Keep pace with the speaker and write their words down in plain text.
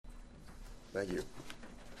Thank you.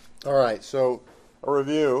 All right, so a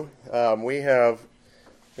review. We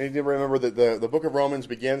need to remember that the book of Romans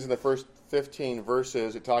begins in the first 15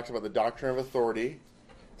 verses. It talks about the doctrine of authority.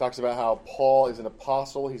 It talks about how Paul is an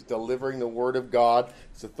apostle. He's delivering the word of God.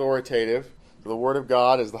 It's authoritative. The word of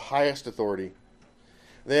God is the highest authority.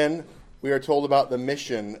 Then we are told about the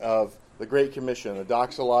mission of the Great Commission, the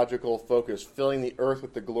doxological focus, filling the earth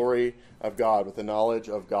with the glory of God, with the knowledge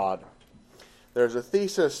of God. There's a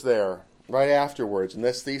thesis there right afterwards, and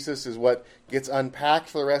this thesis is what gets unpacked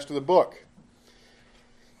for the rest of the book.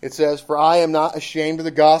 It says, "For I am not ashamed of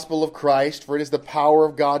the gospel of Christ, for it is the power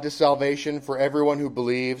of God to salvation for everyone who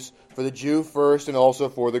believes, for the Jew first and also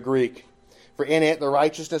for the Greek. For in it the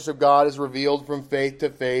righteousness of God is revealed from faith to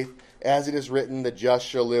faith, as it is written, the just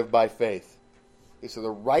shall live by faith." So the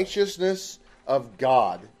righteousness of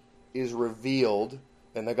God is revealed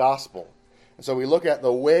in the gospel. And so we look at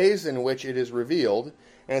the ways in which it is revealed,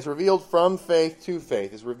 and it's revealed from faith to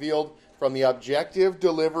faith. It's revealed from the objective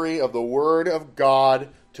delivery of the Word of God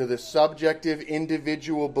to the subjective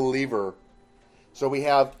individual believer. So we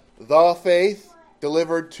have the faith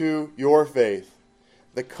delivered to your faith.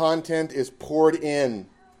 The content is poured in.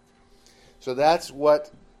 So that's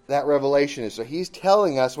what that revelation is. So he's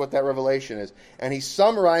telling us what that revelation is. And he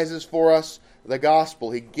summarizes for us the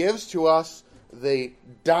gospel. He gives to us the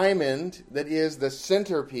diamond that is the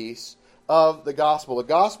centerpiece of the gospel. The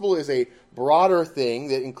gospel is a broader thing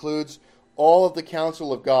that includes all of the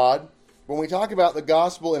counsel of God. When we talk about the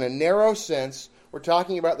gospel in a narrow sense, we're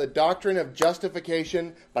talking about the doctrine of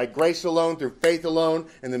justification by grace alone, through faith alone,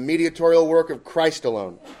 and the mediatorial work of Christ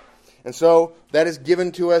alone. And so that is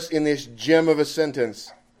given to us in this gem of a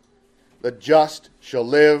sentence. The just shall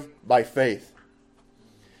live by faith.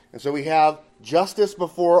 And so we have justice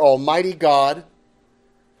before Almighty God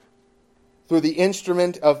through the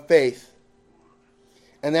instrument of faith.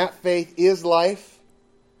 And that faith is life,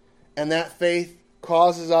 and that faith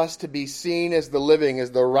causes us to be seen as the living,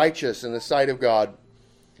 as the righteous in the sight of God.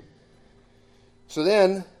 So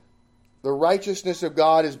then, the righteousness of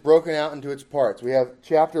God is broken out into its parts. We have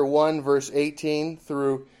chapter 1, verse 18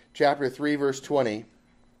 through chapter 3, verse 20.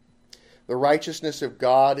 The righteousness of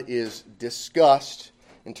God is discussed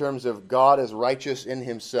in terms of God as righteous in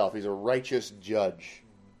himself. He's a righteous judge.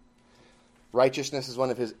 Righteousness is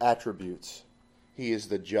one of his attributes. He is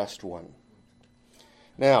the just one.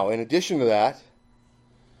 Now, in addition to that,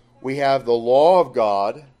 we have the law of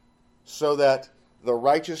God, so that the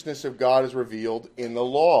righteousness of God is revealed in the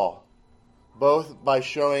law, both by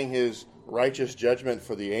showing his righteous judgment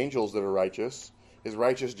for the angels that are righteous, his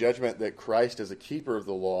righteous judgment that Christ is a keeper of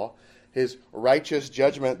the law, his righteous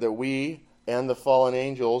judgment that we and the fallen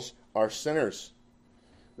angels are sinners.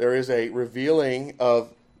 There is a revealing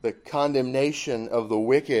of the condemnation of the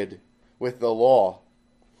wicked with the law.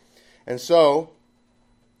 And so,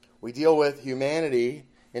 we deal with humanity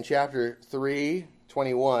in chapter 3,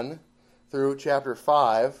 21, through chapter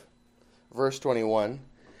 5, verse 21.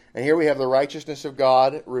 And here we have the righteousness of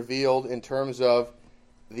God revealed in terms of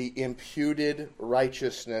the imputed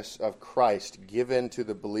righteousness of Christ given to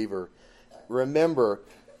the believer. Remember,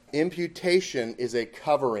 imputation is a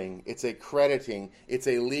covering, it's a crediting, it's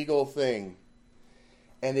a legal thing.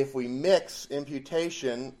 And if we mix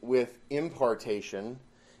imputation with impartation,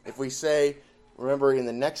 if we say, remember in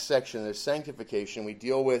the next section, the sanctification, we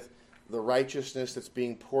deal with the righteousness that's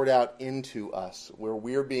being poured out into us, where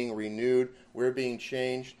we're being renewed, we're being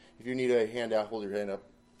changed. If you need a handout, hold your hand up.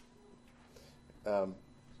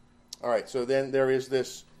 All right, so then there is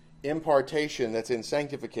this impartation that's in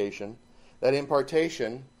sanctification. That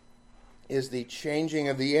impartation is the changing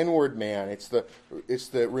of the inward man. It's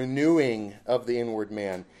the renewing of the inward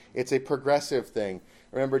man. It's a progressive thing.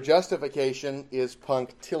 Remember, justification is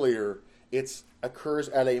punctiliar. It occurs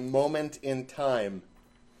at a moment in time,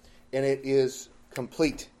 and it is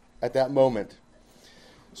complete at that moment.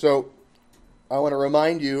 So, I want to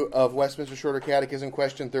remind you of Westminster Shorter Catechism,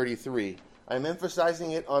 question 33. I'm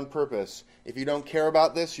emphasizing it on purpose. If you don't care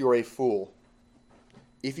about this, you're a fool.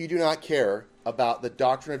 If you do not care about the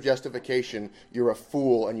doctrine of justification, you're a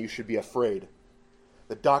fool and you should be afraid.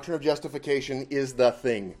 The doctrine of justification is the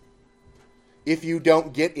thing. If you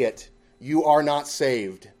don't get it, you are not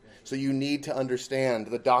saved. So you need to understand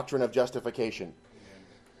the doctrine of justification.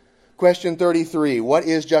 Question 33. What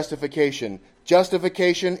is justification?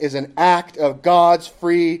 Justification is an act of God's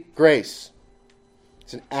free grace.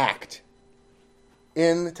 It's an act.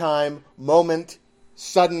 In time, moment,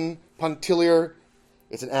 sudden, punctiliar.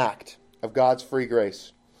 It's an act of God's free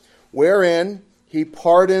grace, wherein he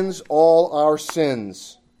pardons all our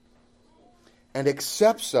sins and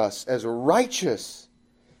accepts us as righteous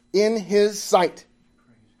in his sight,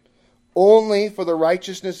 only for the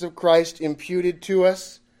righteousness of Christ imputed to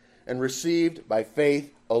us and received by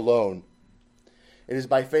faith alone. It is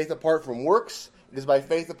by faith apart from works. It is by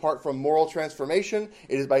faith apart from moral transformation.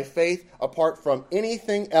 It is by faith apart from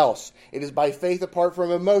anything else. It is by faith apart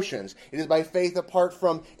from emotions. It is by faith apart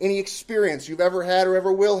from any experience you've ever had or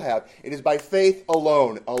ever will have. It is by faith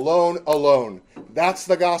alone, alone, alone. That's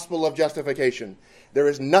the gospel of justification. There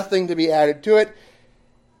is nothing to be added to it.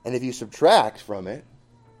 And if you subtract from it,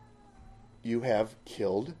 you have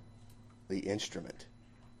killed the instrument.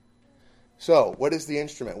 So, what is the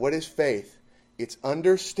instrument? What is faith? It's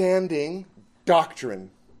understanding doctrine,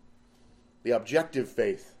 the objective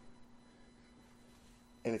faith.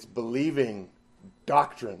 And it's believing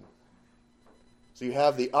doctrine. So you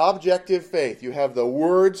have the objective faith. You have the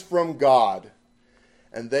words from God.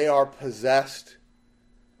 And they are possessed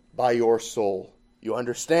by your soul. You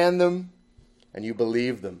understand them and you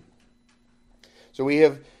believe them. So we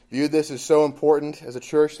have viewed this as so important as a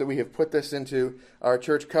church that we have put this into our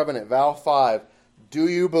church covenant. Vow 5. Do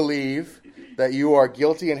you believe that you are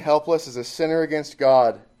guilty and helpless as a sinner against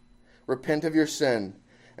God? Repent of your sin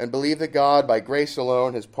and believe that God, by grace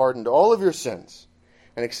alone, has pardoned all of your sins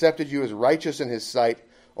and accepted you as righteous in His sight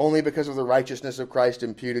only because of the righteousness of Christ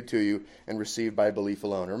imputed to you and received by belief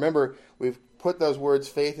alone. Remember, we've put those words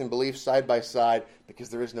faith and belief side by side because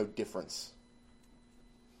there is no difference.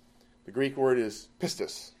 The Greek word is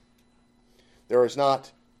pistis. There is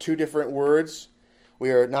not two different words.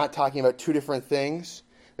 We are not talking about two different things.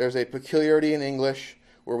 There's a peculiarity in English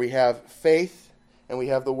where we have faith and we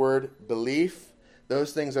have the word belief.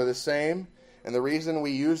 Those things are the same. And the reason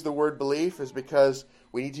we use the word belief is because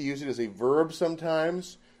we need to use it as a verb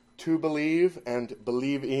sometimes, to believe and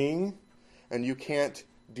believing. And you can't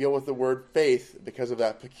deal with the word faith because of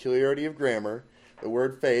that peculiarity of grammar. The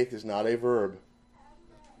word faith is not a verb.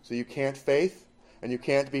 So you can't faith and you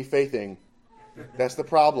can't be faithing. That's the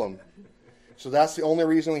problem. So that's the only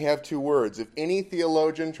reason we have two words. If any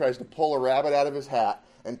theologian tries to pull a rabbit out of his hat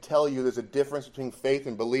and tell you there's a difference between faith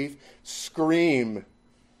and belief, scream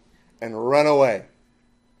and run away.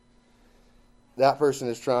 That person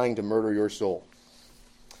is trying to murder your soul.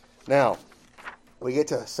 Now, we get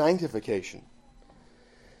to sanctification.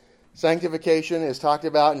 Sanctification is talked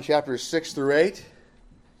about in chapters 6 through 8.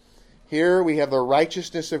 Here we have the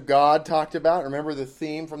righteousness of God talked about. Remember the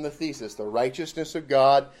theme from the thesis, the righteousness of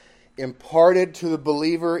God imparted to the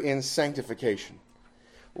believer in sanctification.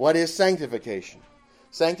 What is sanctification?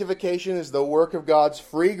 Sanctification is the work of God's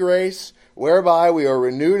free grace, whereby we are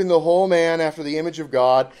renewed in the whole man after the image of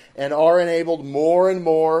God, and are enabled more and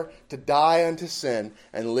more to die unto sin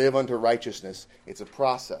and live unto righteousness. It's a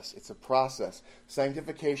process. It's a process.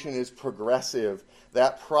 Sanctification is progressive.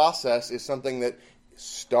 That process is something that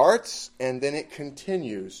starts and then it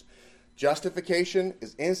continues. Justification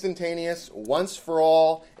is instantaneous, once for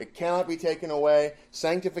all. It cannot be taken away.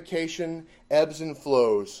 Sanctification ebbs and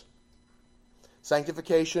flows.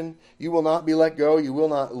 Sanctification, you will not be let go. You will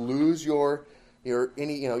not lose you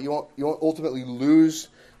won't ultimately lose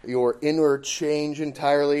your inner change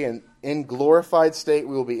entirely. And in glorified state,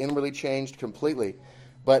 we will be inwardly changed completely.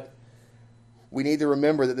 But we need to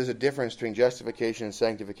remember that there's a difference between justification and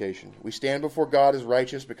sanctification. We stand before God as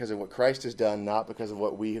righteous because of what Christ has done, not because of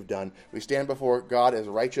what we have done. We stand before God as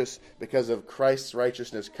righteous because of Christ's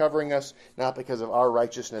righteousness covering us, not because of our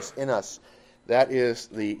righteousness in us. That is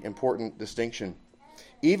the important distinction.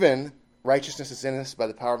 Even righteousness is in us by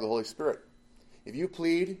the power of the Holy Spirit. If you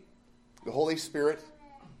plead, the Holy Spirit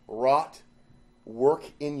wrought work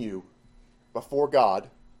in you before God,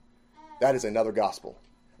 that is another gospel.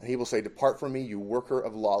 And He will say, depart from me, you worker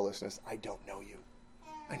of lawlessness. I don't know you.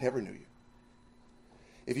 I never knew you.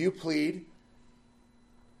 If you plead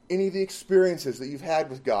any of the experiences that you've had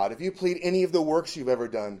with God, if you plead any of the works you've ever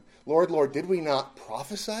done, Lord, Lord, did we not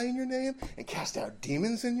prophesy in your name and cast out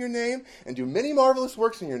demons in your name and do many marvelous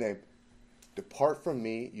works in your name? Depart from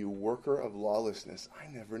me, you worker of lawlessness.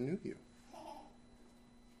 I never knew you.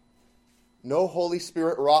 No Holy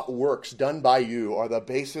Spirit wrought works done by you are the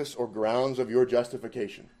basis or grounds of your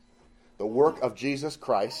justification. The work of Jesus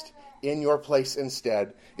Christ in your place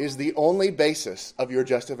instead is the only basis of your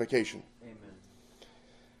justification. Amen.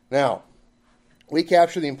 Now, we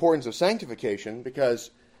capture the importance of sanctification because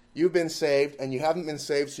you've been saved and you haven't been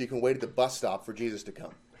saved so you can wait at the bus stop for Jesus to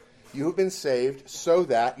come. You have been saved so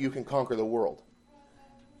that you can conquer the world.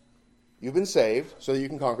 You've been saved so that you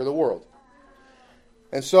can conquer the world.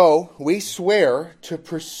 And so, we swear to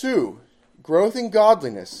pursue growth in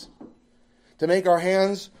godliness, to make our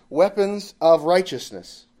hands weapons of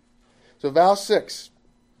righteousness. So, vow 6.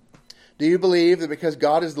 Do you believe that because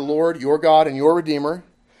God is the Lord, your God, and your Redeemer,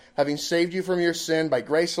 having saved you from your sin by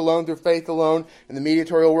grace alone, through faith alone, and the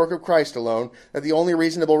mediatorial work of Christ alone, that the only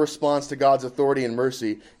reasonable response to God's authority and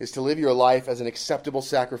mercy is to live your life as an acceptable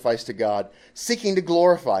sacrifice to God, seeking to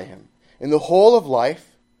glorify Him in the whole of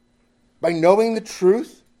life by knowing the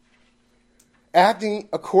truth, acting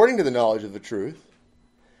according to the knowledge of the truth,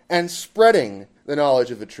 and spreading the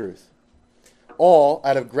knowledge of the truth, all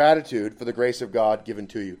out of gratitude for the grace of God given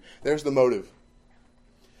to you. There's the motive.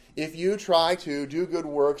 If you try to do good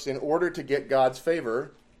works in order to get God's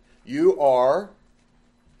favor, you are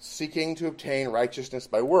seeking to obtain righteousness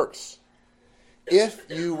by works. If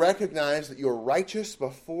you recognize that you're righteous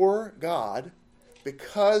before God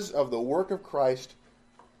because of the work of Christ,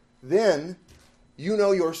 then you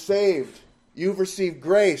know you're saved. You've received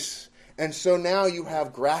grace. And so now you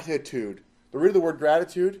have gratitude. The root of the word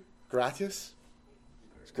gratitude, gratis,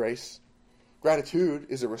 is grace. Gratitude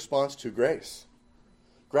is a response to grace.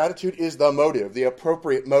 Gratitude is the motive, the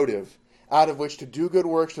appropriate motive, out of which to do good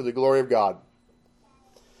works to the glory of God.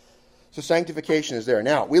 So sanctification is there.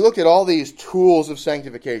 Now, we looked at all these tools of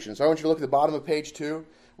sanctification. So I want you to look at the bottom of page 2.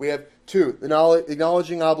 We have 2,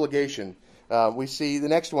 acknowledging obligation. We see the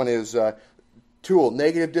next one is tool,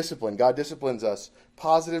 negative discipline. God disciplines us.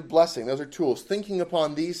 Positive blessing. Those are tools. Thinking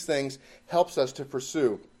upon these things helps us to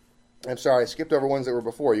pursue. I'm sorry, I skipped over ones that were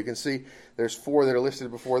before. You can see there's 4 that are listed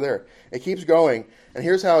before there. It keeps going, and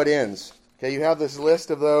here's how it ends. Okay, you have this list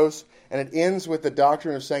of those, and it ends with the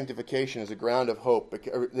doctrine of sanctification as a ground of hope.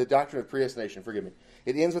 The doctrine of predestination, forgive me.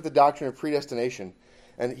 It ends with the doctrine of predestination.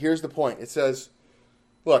 And here's the point. It says,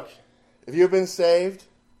 look, if you've been saved,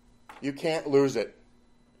 you can't lose it.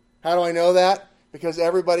 How do I know that? Because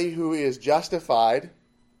everybody who is justified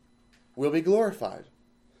will be glorified.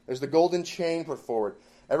 There's the golden chain put forward.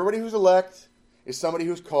 Everybody who's elect is somebody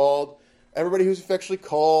who's called. Everybody who's effectually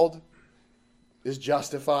called is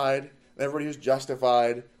justified. Everybody who's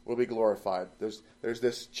justified will be glorified. There's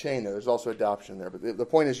this chain there. There's also adoption there. But the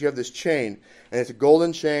point is you have this chain, and it's a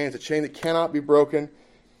golden chain. It's a chain that cannot be broken.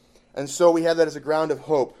 And so we have that as a ground of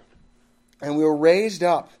hope. And we were raised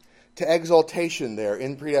up to exaltation there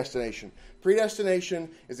in predestination. Predestination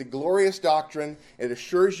is a glorious doctrine. It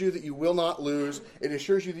assures you that you will not lose. It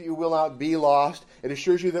assures you that you will not be lost. It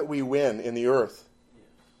assures you that we win in the earth.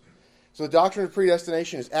 So the doctrine of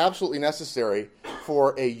predestination is absolutely necessary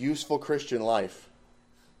for a useful Christian life.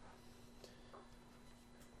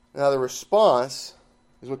 Now the response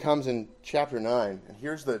is what comes in chapter 9. And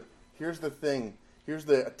here's the thing. Here's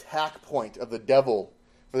the attack point of the devil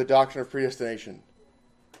for the doctrine of predestination.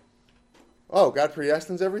 Oh, God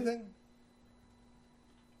predestines everything?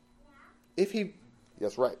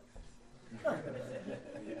 That's right.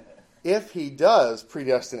 If He does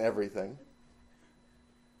predestine everything,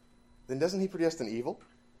 then doesn't He predestine evil?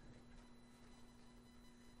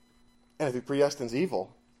 And if He predestines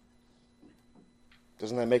evil,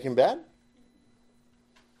 doesn't that make Him bad?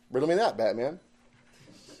 Riddle me that, Batman.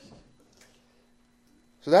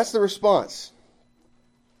 So that's the response.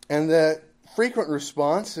 And the frequent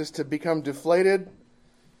response is to become deflated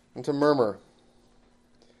and to murmur.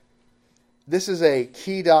 This is a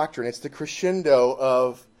key doctrine. It's the crescendo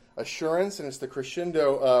of assurance, and it's the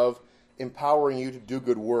crescendo of empowering you to do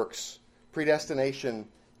good works. Predestination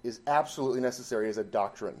is absolutely necessary as a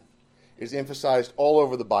doctrine. It is emphasized all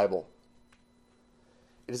over the Bible.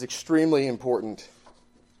 It is extremely important.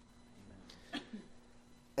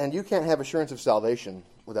 And you can't have assurance of salvation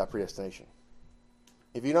without predestination.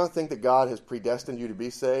 If you don't think that God has predestined you to be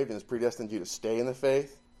saved and has predestined you to stay in the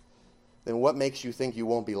faith, then what makes you think you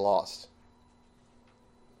won't be lost?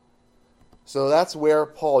 So that's where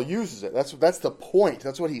Paul uses it. That's the point.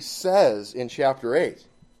 That's what he says in chapter 8.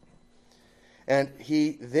 And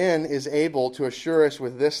he then is able to assure us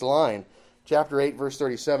with this line, chapter 8, verse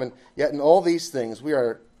 37, "Yet in all these things we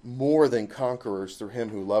are more than conquerors through Him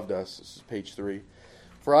who loved us." This is page 3.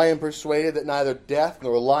 "For I am persuaded that neither death,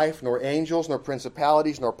 nor life, nor angels, nor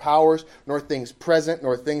principalities, nor powers, nor things present,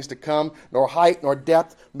 nor things to come, nor height, nor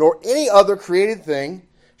depth, nor any other created thing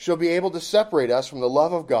shall be able to separate us from the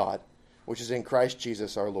love of God, which is in Christ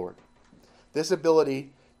Jesus our Lord." This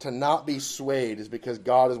ability to not be swayed is because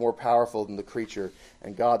God is more powerful than the creature,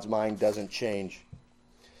 and God's mind doesn't change.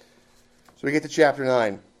 So we get to chapter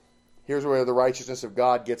 9. Here's where the righteousness of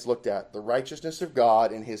God gets looked at. The righteousness of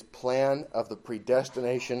God in His plan of the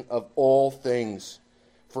predestination of all things,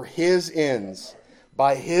 for His ends,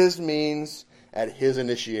 by His means, at His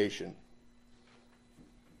initiation.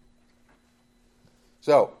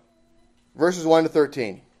 So, verses 1 to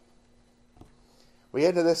 13. We get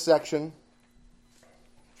into this section,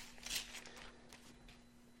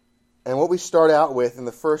 and what we start out with in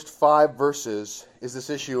the first 5 verses is this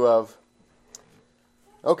issue of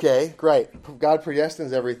Okay, great. God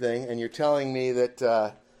predestines everything, and you're telling me that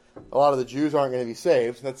a lot of the Jews aren't going to be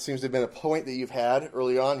saved. That seems to have been a point that you've had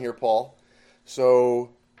early on here, Paul.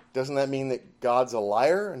 So doesn't that mean that God's a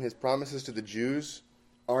liar and his promises to the Jews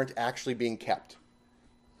aren't actually being kept?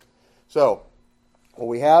 So what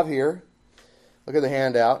we have here, look at the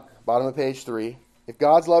handout, bottom of page 3. If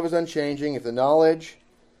God's love is unchanging, if the knowledge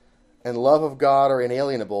and love of God are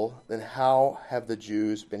inalienable, then how have the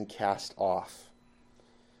Jews been cast off?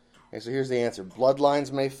 Okay, so here's the answer.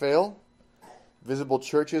 Bloodlines may fail. Visible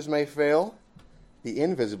churches may fail. The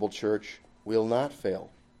invisible church will not fail.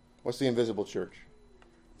 What's the invisible church?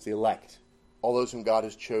 It's the elect. All those whom God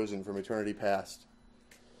has chosen from eternity past.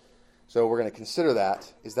 So we're going to consider that.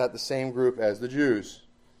 Is that the same group as the Jews?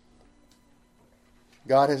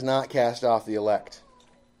 God has not cast off the elect.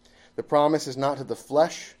 The promise is not to the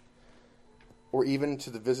flesh or even to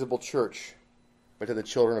the visible church, but to the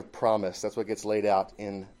children of promise. That's what gets laid out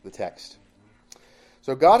in the text.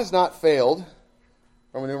 So God has not failed,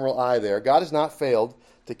 Roman numeral I there, God has not failed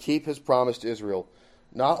to keep his promise to Israel.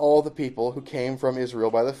 Not all the people who came from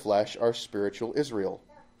Israel by the flesh are spiritual Israel.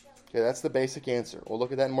 Okay, that's the basic answer. We'll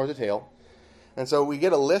look at that in more detail. And so we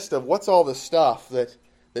get a list of what's all the stuff that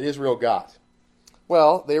Israel got.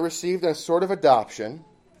 Well, they received a sort of adoption.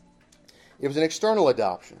 It was an external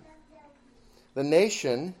adoption. The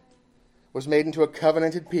nation was made into a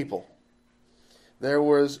covenanted people. There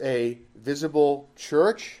was a visible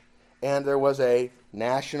church, and there was a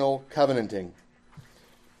national covenanting.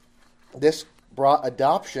 This brought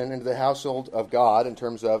adoption into the household of God in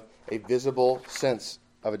terms of a visible sense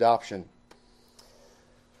of adoption.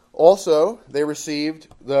 Also, they received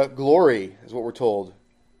the glory, is what we're told.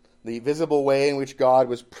 The visible way in which God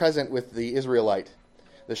was present with the Israelite.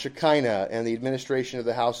 The Shekinah and the administration of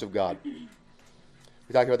the house of God.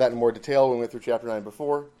 We talked about that in more detail when we went through chapter 9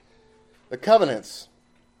 before. The covenants,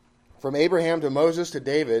 from Abraham to Moses to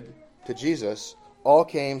David to Jesus, all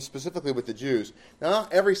came specifically with the Jews. Now,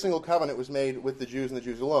 not every single covenant was made with the Jews and the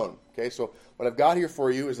Jews alone. Okay, so what I've got here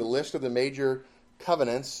for you is a list of the major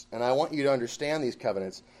covenants, and I want you to understand these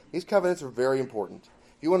covenants. These covenants are very important.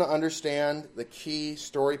 If you want to understand the key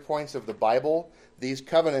story points of the Bible, these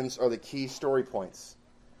covenants are the key story points.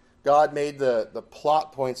 God made the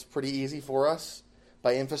plot points pretty easy for us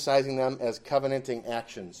by emphasizing them as covenanting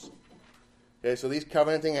actions. Okay, so these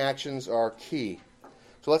covenanting actions are key.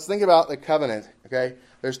 So let's think about the covenant. Okay,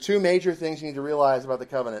 there's two major things you need to realize about the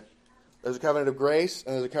covenant. There's a covenant of grace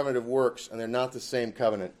and there's a covenant of works, and they're not the same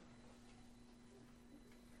covenant.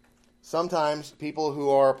 Sometimes people who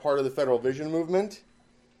are part of the Federal Vision movement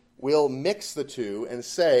will mix the two and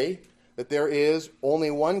say that there is only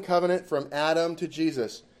one covenant from Adam to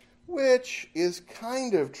Jesus, which is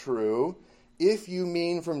kind of true if you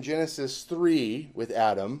mean from Genesis 3 with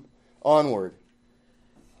Adam onward.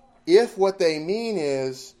 If what they mean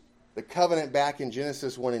is the covenant back in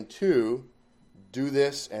Genesis 1 and 2, do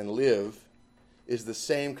this and live, is the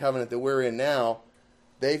same covenant that we're in now,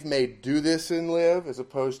 they've made do this and live as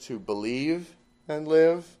opposed to believe and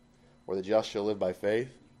live, or the just shall live by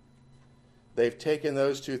faith. They've taken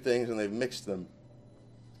those two things and they've mixed them.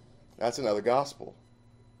 That's another gospel.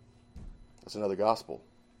 That's another gospel.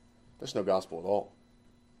 There's no gospel at all.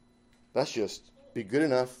 That's just be good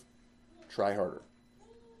enough, try harder.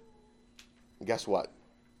 And guess what?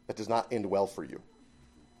 That does not end well for you.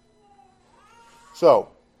 So,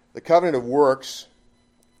 the covenant of works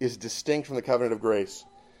is distinct from the covenant of grace.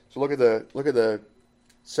 So look at the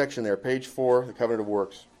section there, page 4, the covenant of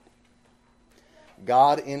works.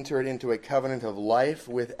 God entered into a covenant of life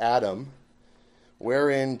with Adam,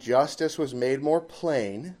 wherein justice was made more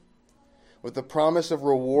plain, with the promise of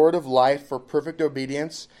reward of life for perfect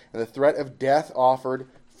obedience, and the threat of death offered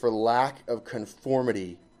for lack of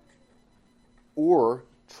conformity or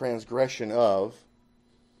transgression of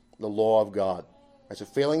the law of God. So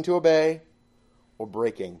failing to obey or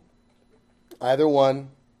breaking. Either one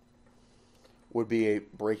would be a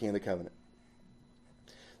breaking of the covenant.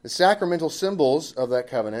 The sacramental symbols of that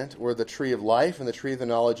covenant were the tree of life and the tree of the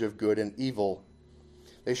knowledge of good and evil.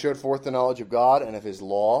 They showed forth the knowledge of God and of his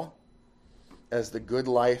law as the good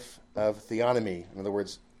life of theonomy, in other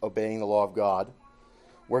words, obeying the law of God,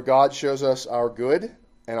 where God shows us our good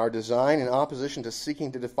and our design in opposition to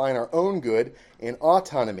seeking to define our own good in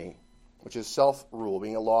autonomy, which is self-rule,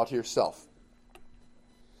 being a law to yourself.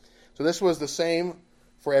 So this was the same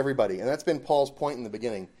for everybody, and that's been Paul's point in the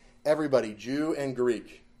beginning. Everybody, Jew and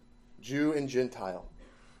Greek, Jew and Gentile,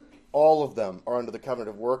 all of them are under the covenant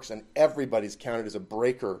of works, and everybody's counted as a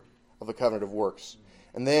breaker of the covenant of works.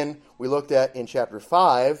 And then we looked at, in chapter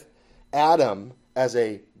 5, Adam as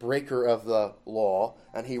a breaker of the law,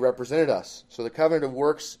 and he represented us. So the covenant of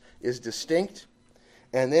works is distinct.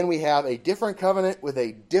 And then we have a different covenant with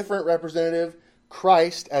a different representative,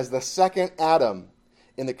 Christ as the second Adam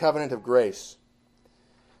in the covenant of grace.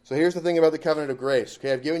 So here's the thing about the covenant of grace.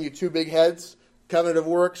 Okay, I've given you two big heads, covenant of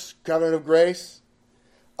works, covenant of grace.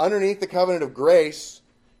 Underneath the covenant of grace,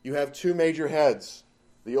 you have two major heads,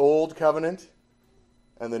 the old covenant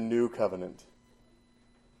and the new covenant.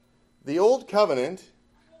 The old covenant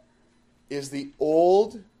is the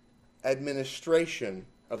old administration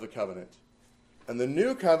of the covenant. And the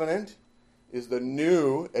new covenant is the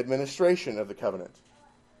new administration of the covenant.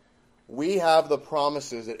 We have the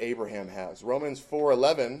promises that Abraham has. Romans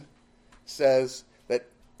 4:11 says that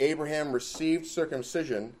Abraham received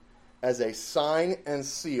circumcision as a sign and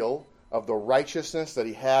seal of the righteousness that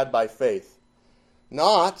he had by faith,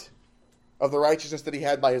 not of the righteousness that he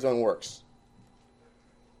had by his own works.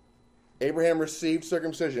 Abraham received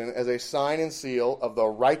circumcision as a sign and seal of the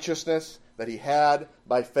righteousness that he had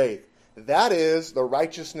by faith. That is the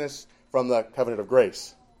righteousness from the covenant of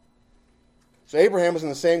grace. So Abraham was in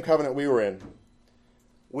the same covenant we were in.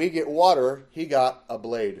 We get water, he got a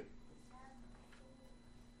blade.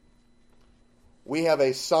 We have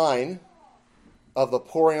a sign of the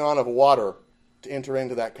pouring on of water to enter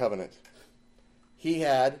into that covenant. He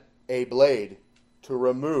had a blade to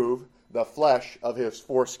remove the flesh of his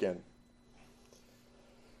foreskin.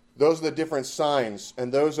 Those are the different signs,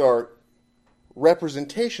 and those are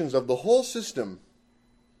representations of the whole system.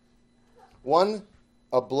 One,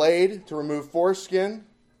 a blade to remove foreskin,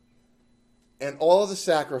 and all of the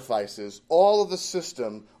sacrifices, all of the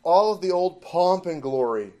system, all of the old pomp and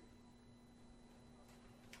glory.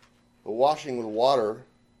 The washing with water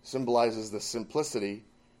symbolizes the simplicity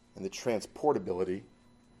and the transportability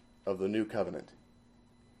of the new covenant.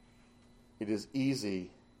 It is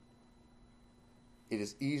easy. It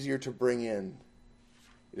is easier to bring in.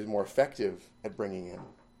 It is more effective at bringing in.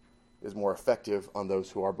 It is more effective on those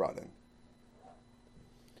who are brought in.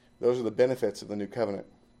 Those are the benefits of the new covenant.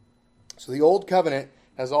 So the old covenant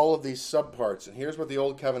has all of these subparts, and here's what the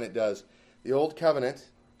old covenant does. The old covenant,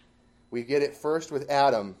 we get it first with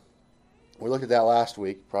Adam. We looked at that last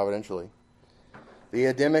week, providentially. The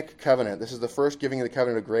Adamic covenant. This is the first giving of the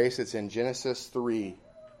covenant of grace. It's in Genesis 3.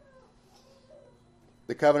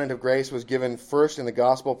 The covenant of grace was given first in the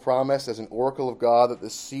gospel promise as an oracle of God that the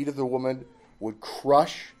seed of the woman would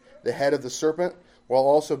crush the head of the serpent while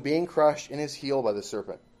also being crushed in his heel by the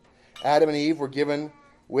serpent. Adam and Eve were given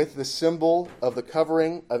with the symbol of the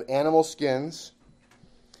covering of animal skins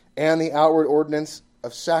and the outward ordinance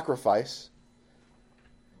of sacrifice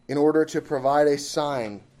in order to provide a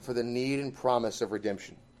sign for the need and promise of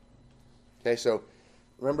redemption. Okay, so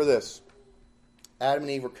remember this. Adam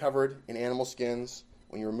and Eve were covered in animal skins.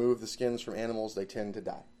 When you remove the skins from animals, they tend to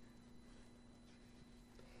die.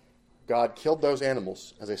 God killed those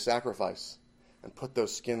animals as a sacrifice and put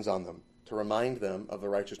those skins on them to remind them of the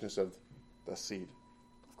righteousness of the seed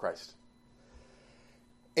of Christ.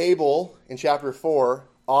 Abel, in chapter 4,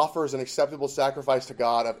 offers an acceptable sacrifice to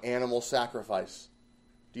God of animal sacrifice.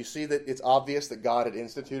 Do you see that it's obvious that God had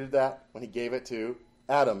instituted that when he gave it to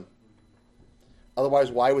Adam?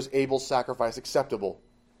 Otherwise, why was Abel's sacrifice acceptable?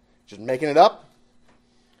 Just making it up?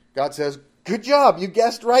 God says, good job, you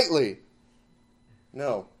guessed rightly.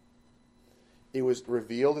 No. It was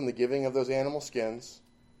revealed in the giving of those animal skins,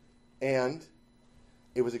 and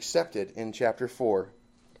it was accepted in chapter 4.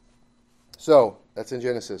 So, that's in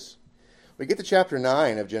Genesis. We get to chapter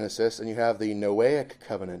 9 of Genesis, and you have the Noahic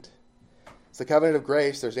covenant. It's the covenant of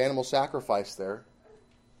grace. There's animal sacrifice there.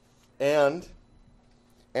 And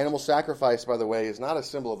animal sacrifice, by the way, is not a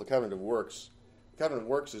symbol of the covenant of works. The covenant of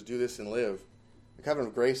works is do this and live. The covenant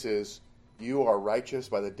of grace is you are righteous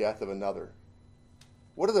by the death of another.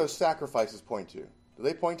 What do those sacrifices point to? Do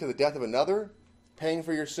they point to the death of another, paying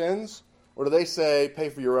for your sins? Or do they say, pay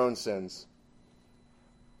for your own sins?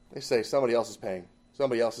 They say somebody else is paying.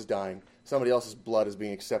 Somebody else is dying. Somebody else's blood is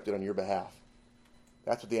being accepted on your behalf.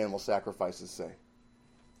 That's what the animal sacrifices say.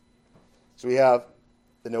 So we have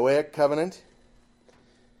the Noahic covenant.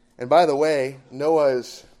 And by the way, Noah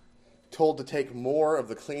is told to take more of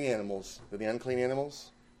the clean animals than the unclean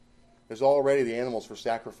animals. There's already the animals for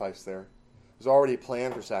sacrifice there. There's already a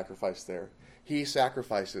plan for sacrifice there. He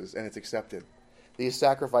sacrifices, and it's accepted. These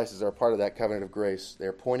sacrifices are part of that covenant of grace. They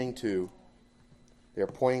are pointing to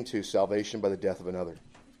salvation by the death of another.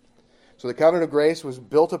 So the covenant of grace was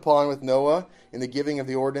built upon with Noah in the giving of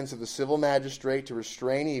the ordinance of the civil magistrate to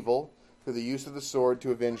restrain evil through the use of the sword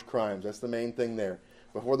to avenge crimes. That's the main thing there.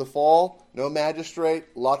 Before the fall, no magistrate,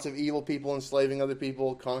 lots of evil people enslaving other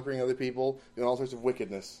people, conquering other people, doing all sorts of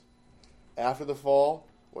wickedness. after the fall,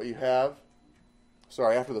 what you have,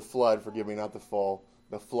 after the flood, forgive me, not the fall,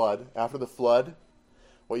 the flood. After the flood,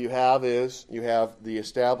 what you have is you have the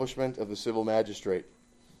establishment of the civil magistrate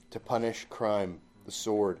to punish crime, the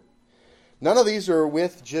sword. None of these are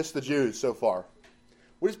with just the Jews so far.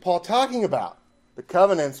 What is Paul talking about? The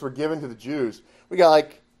covenants were given to the Jews. We got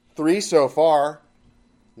like 3 so far,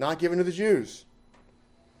 not given to the Jews.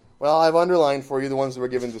 Well, I've underlined for you the ones that were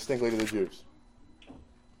given distinctly to the Jews.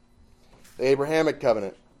 The Abrahamic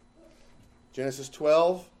covenant. Genesis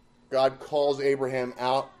 12, God calls Abraham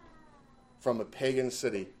out from a pagan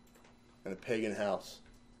city and a pagan house.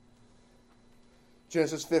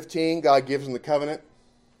 Genesis 15, God gives him the covenant.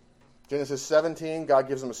 Genesis 17, God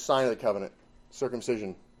gives him a sign of the covenant,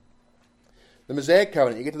 circumcision. The Mosaic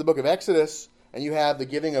covenant, you get to the book of Exodus, and you have the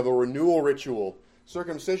giving of a renewal ritual.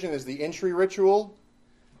 Circumcision is the entry ritual.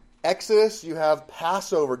 Exodus, you have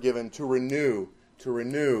Passover given to renew, to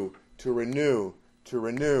renew, to renew, to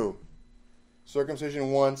renew.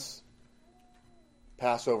 Circumcision once,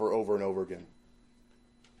 Passover over and over again.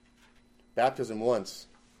 Baptism once,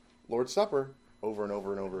 Lord's Supper over and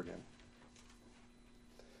over and over again.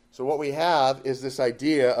 So what we have is this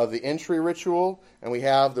idea of the entry ritual, and we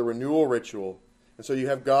have the renewal ritual. And so you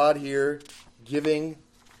have God here giving,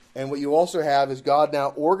 and what you also have is God now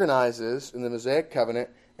organizes in the Mosaic covenant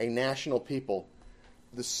a national people.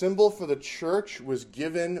 The symbol for the church was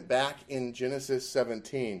given back in Genesis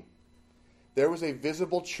 17. There was a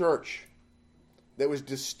visible church that was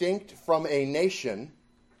distinct from a nation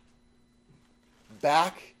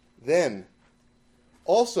back then.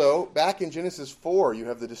 Also, back in Genesis 4, you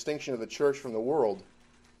have the distinction of the church from the world.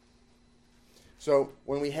 So,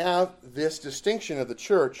 when we have this distinction of the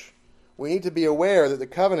church, we need to be aware that the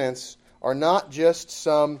covenants are not just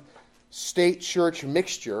some state-church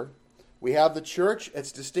mixture. We have the church,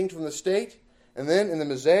 it's distinct from the state, and then in the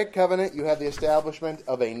Mosaic covenant, you have the establishment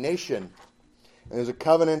of a nation. And there's a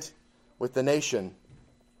covenant with the nation.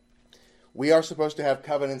 We are supposed to have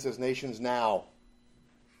covenants as nations now.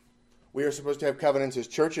 We are supposed to have covenants as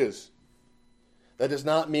churches. That does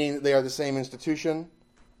not mean that they are the same institution,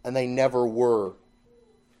 and they never were.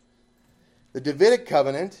 The Davidic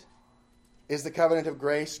covenant is the covenant of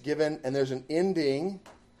grace given, and there's an ending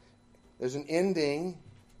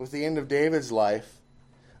with the end of David's life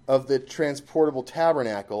of the transportable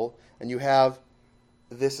tabernacle, and you have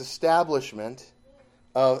this establishment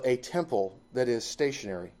of a temple that is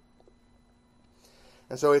stationary.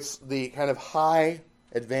 And so it's the kind of high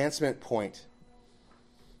advancement point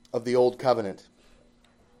of the Old Covenant.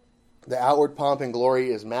 The outward pomp and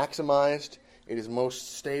glory is maximized. It is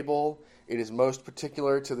most stable. It is most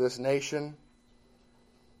particular to this nation.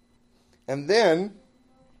 And then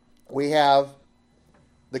we have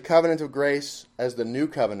the covenant of grace as the new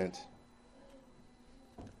covenant.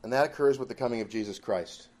 And that occurs with the coming of Jesus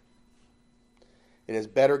Christ. It has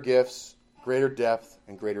better gifts, greater depth,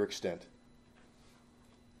 and greater extent.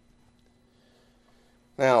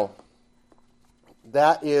 Now,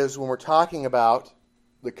 that is when we're talking about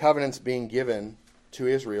the covenants being given to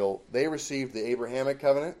Israel. They received the Abrahamic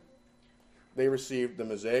covenant. They received the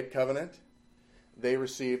Mosaic covenant. They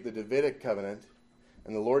received the Davidic covenant.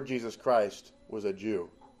 And the Lord Jesus Christ was a Jew.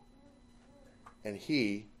 And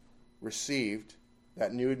he received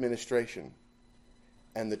that new administration.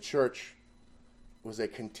 And the church was a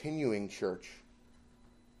continuing church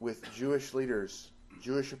with Jewish leaders,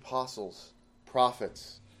 Jewish apostles,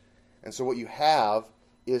 prophets. And so what you have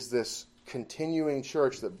is this continuing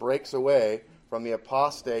church that breaks away from the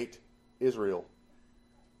apostate Israel.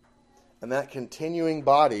 And that continuing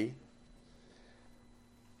body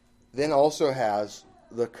then also has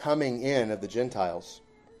the coming in of the Gentiles.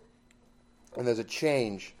 And there's a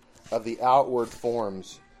change of the outward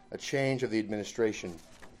forms, a change of the administration.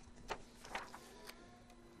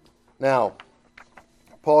 Now,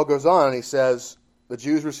 Paul goes on and he says, the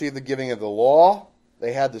Jews received the giving of the law.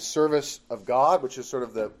 They had the service of God, which is sort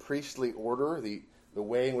of the priestly order, the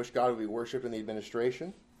way in which God would be worshipped in the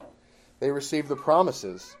administration. They received the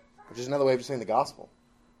promises, which is another way of just saying the gospel.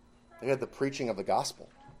 They had the preaching of the gospel.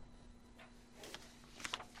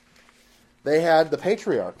 They had the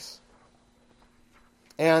patriarchs.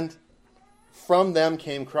 And from them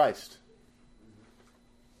came Christ.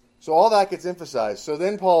 So all that gets emphasized. So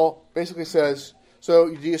then Paul basically says,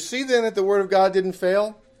 so do you see then that the word of God didn't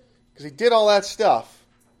fail? Because he did all that stuff.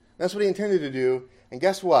 That's what he intended to do. And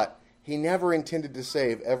guess what? He never intended to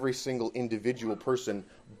save every single individual person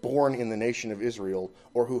born in the nation of Israel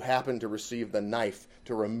or who happened to receive the knife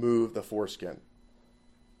to remove the foreskin.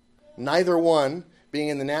 Neither one, being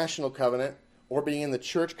in the national covenant or being in the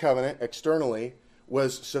church covenant externally,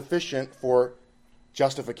 was sufficient for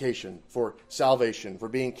justification, for salvation, for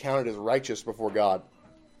being counted as righteous before God.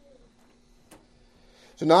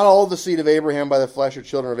 So not all of the seed of Abraham by the flesh are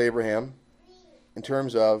children of Abraham in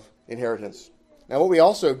terms of inheritance. Now what we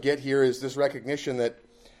also get here is this recognition that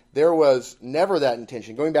there was never that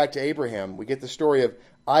intention. Going back to Abraham, we get the story of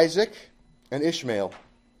Isaac and Ishmael.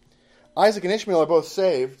 Isaac and Ishmael are both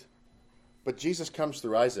saved, but Jesus comes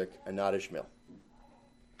through Isaac and not Ishmael.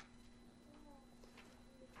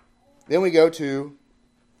 Then we go to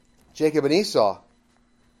Jacob and Esau.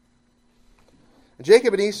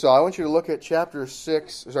 Jacob and Esau, I want you to look at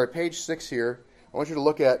page 6 here. I want you to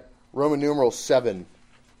look at Roman numeral 7.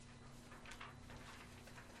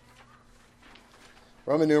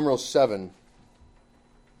 Roman numeral 7.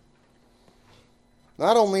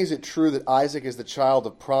 Not only is it true that Isaac is the child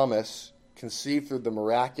of promise, conceived through the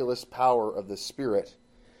miraculous power of the Spirit,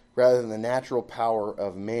 rather than the natural power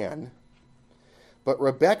of man, but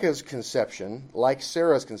Rebekah's conception, like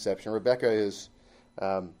Sarah's conception, Rebekah is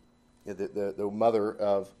the mother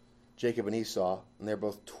of Jacob and Esau, and they're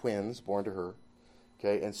both twins born to her.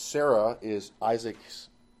 Okay, and Sarah is Isaac's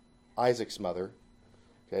mother.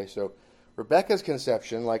 Okay, so Rebekah's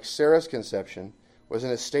conception, like Sarah's conception, was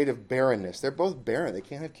in a state of barrenness. They're both barren. They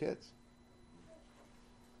can't have kids.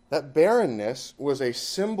 That barrenness was a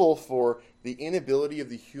symbol for the inability of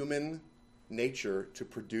the human nature to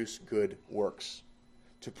produce good works,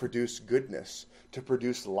 to produce goodness, to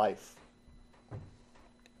produce life.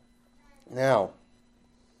 Now,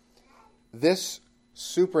 this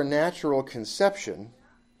supernatural conception,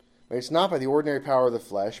 it's not by the ordinary power of the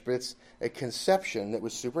flesh, but it's a conception that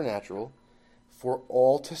was supernatural for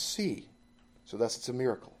all to see. So thus it's a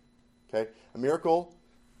miracle. Okay? A miracle,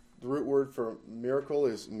 the root word for miracle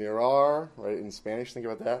is mirar, right? In Spanish, think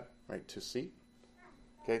about that, right? To see.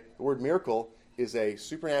 Okay? The word miracle is a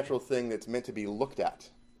supernatural thing that's meant to be looked at.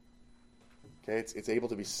 Okay? It's able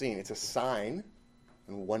to be seen. It's a sign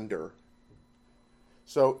and wonder.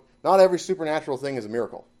 So, not every supernatural thing is a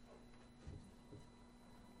miracle.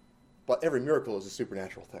 But every miracle is a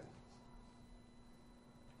supernatural thing.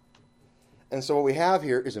 And so what we have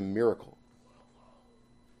here is a miracle.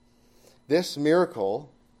 This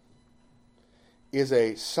miracle is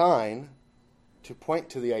a sign to point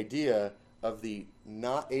to the idea of the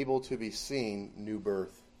not able to be seen new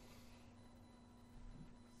birth.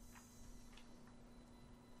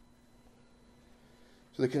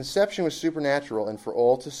 So the conception was supernatural and for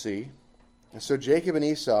all to see. And so Jacob and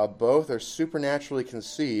Esau both are supernaturally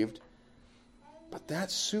conceived. But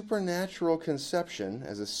that supernatural conception,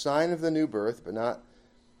 as a sign of the new birth, but not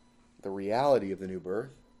the reality of the new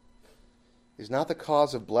birth, is not the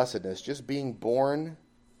cause of blessedness. Just being born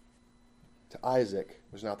to Isaac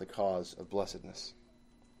was not the cause of blessedness.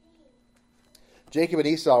 Jacob and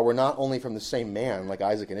Esau were not only from the same man, like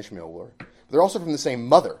Isaac and Ishmael were, but they're also from the same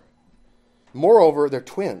mother. Moreover, they're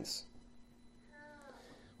twins.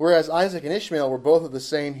 Whereas Isaac and Ishmael were both of the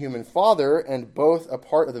same human father and both a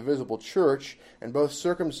part of the visible church and both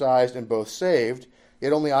circumcised and both saved,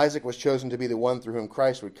 yet only Isaac was chosen to be the one through whom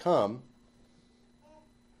Christ would come.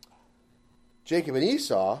 Jacob and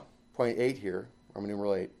Esau, point 8 here, Roman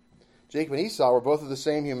numeral 8, Jacob and Esau were both of the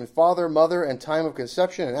same human father, mother, and time of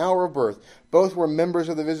conception and hour of birth. Both were members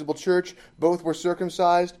of the visible church. Both were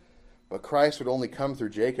circumcised. But Christ would only come through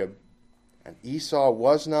Jacob. And Esau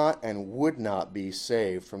was not and would not be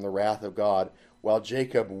saved from the wrath of God, while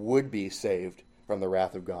Jacob would be saved from the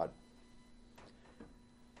wrath of God.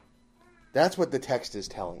 That's what the text is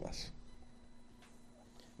telling us.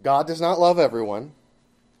 God does not love everyone.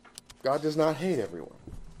 God does not hate everyone.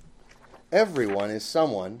 Everyone is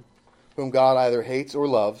someone whom God either hates or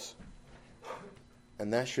loves,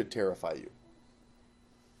 and that should terrify you.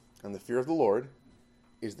 And the fear of the Lord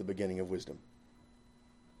is the beginning of wisdom.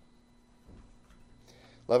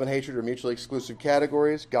 Love and hatred are mutually exclusive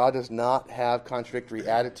categories. God does not have contradictory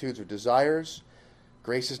attitudes or desires.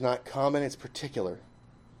 Grace is not common, it's particular.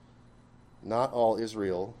 Not all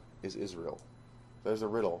Israel is Israel. There's a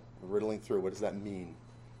riddle. We're riddling through. What does that mean?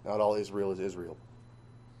 Not all Israel is Israel.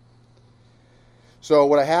 So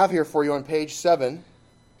what I have here for you on page 7,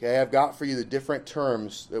 okay, I've got for you the different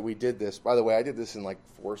terms that we did this. By the way, I did this in like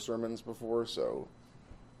 4 sermons before, so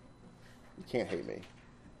you can't hate me.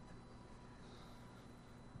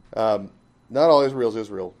 Not all Israel is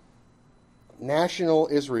Israel. National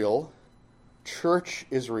Israel, church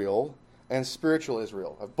Israel, and spiritual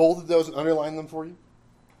Israel. I've bolded those and underlined them for you.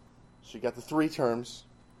 So you got the 3 terms.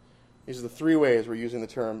 These are the 3 ways we're using the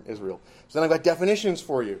term Israel. So then I've got definitions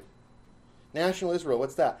for you. National Israel,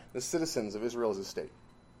 what's that? The citizens of Israel as a state.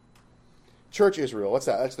 Church Israel, what's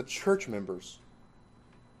that? That's the church members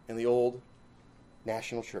in the old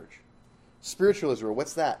national church. Spiritual Israel,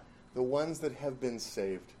 what's that? The ones that have been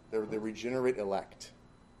saved. They're the regenerate elect.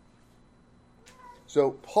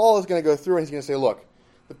 So Paul is going to go through and he's going to say, look,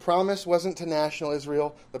 the promise wasn't to national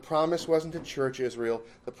Israel. The promise wasn't to church Israel.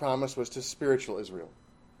 The promise was to spiritual Israel.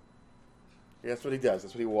 That's what he does.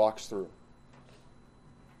 That's what he walks through.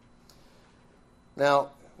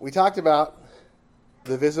 Now, we talked about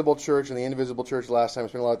the visible church and the invisible church last time. I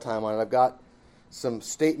spent a lot of time on it. I've got some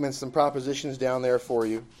statements, some propositions down there for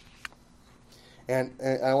you. And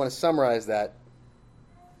I want to summarize that.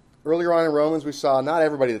 Earlier on in Romans, we saw not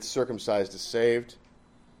everybody that's circumcised is saved,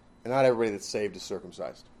 and not everybody that's saved is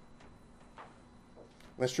circumcised.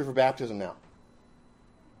 And that's true for baptism now.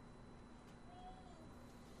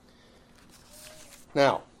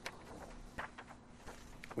 Now,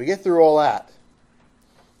 we get through all that.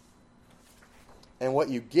 And what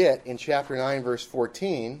you get in chapter 9, verse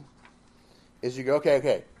 14, is you go,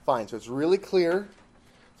 okay, fine. So it's really clear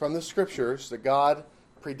from the Scriptures that God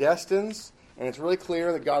predestines, and it's really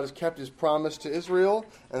clear that God has kept His promise to Israel,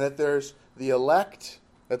 and that there's the elect,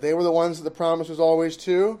 that they were the ones that the promise was always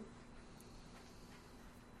to.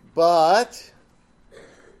 But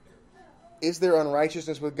is there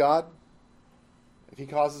unrighteousness with God? If He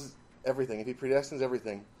causes everything, if He predestines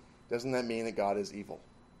everything, doesn't that mean that God is evil?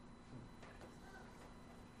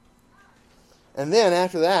 And then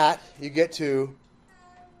after that, you get to,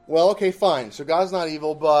 well, okay, fine. So God's not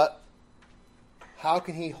evil, but how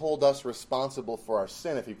can He hold us responsible for our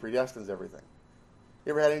sin if He predestines everything?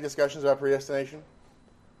 You ever had any discussions about predestination?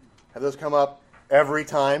 Have those come up every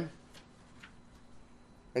time?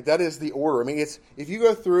 Like, that is the order. I mean, it's if you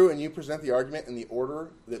go through and you present the argument in the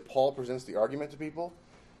order that Paul presents the argument to people,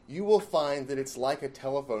 you will find that it's like a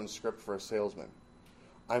telephone script for a salesman.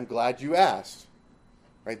 I'm glad you asked.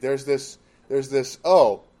 Right? There's this,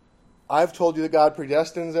 I've told you that God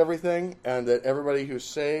predestines everything, and that everybody who's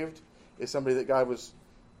saved is somebody that God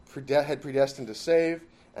had predestined to save,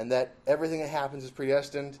 and that everything that happens is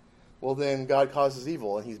predestined. Well, then God causes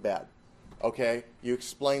evil, and He's bad. Okay? You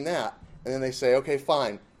explain that. And then they say, okay,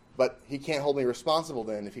 fine, but He can't hold me responsible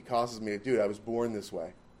then if He causes me to do it. I was born this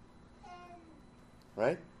way.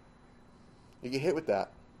 Right? You get hit with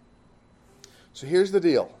that. So here's the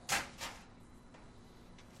deal.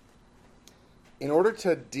 In order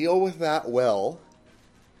to deal with that well,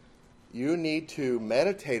 you need to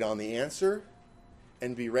meditate on the answer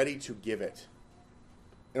and be ready to give it.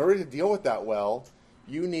 In order to deal with that well,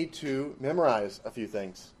 you need to memorize a few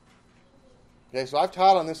things. Okay, so I've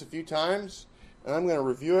taught on this a few times, and I'm going to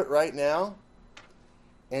review it right now.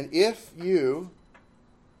 And if you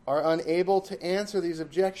are unable to answer these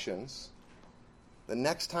objections, the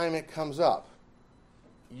next time it comes up,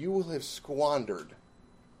 you will have squandered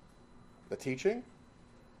the teaching,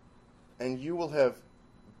 and you will have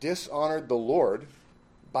dishonored the Lord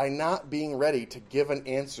by not being ready to give an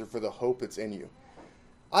answer for the hope that's in you.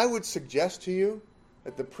 I would suggest to you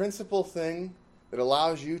that the principal thing that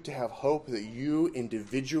allows you to have hope that you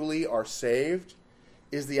individually are saved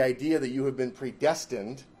is the idea that you have been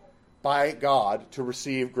predestined by God to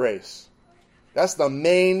receive grace. That's the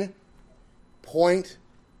main point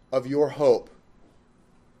of your hope.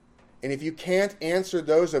 And if you can't answer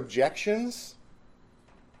those objections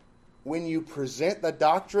when you present the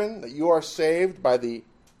doctrine that you are saved by the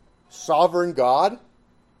sovereign God,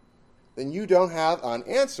 then you don't have an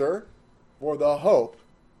answer for the hope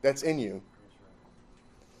that's in you.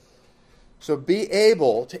 So be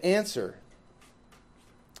able to answer.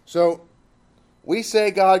 So we say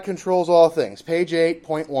God controls all things. Page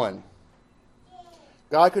 8.1.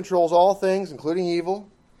 God controls all things, including evil,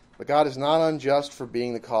 but God is not unjust for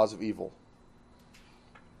being the cause of evil.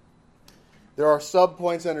 There are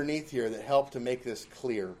sub-points underneath here that help to make this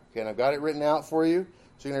clear. Okay, and I've got it written out for you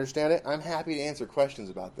so you can understand it. I'm happy to answer questions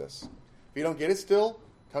about this. If you don't get it still,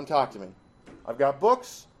 come talk to me. I've got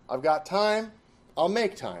books. I've got time. I'll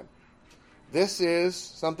make time. This is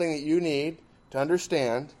something that you need to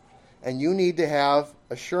understand, and you need to have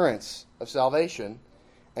assurance of salvation,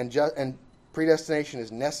 and predestination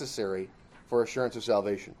is necessary for assurance of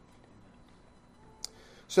salvation.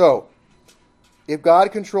 So, if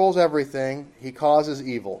God controls everything, He causes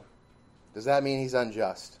evil. Does that mean He's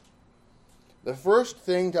unjust? The first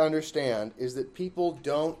thing to understand is that people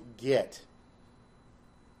don't get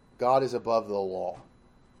God is above the law.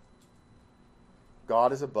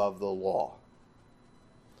 God is above the law.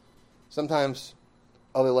 Sometimes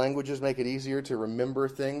other languages make it easier to remember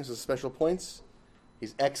things as special points.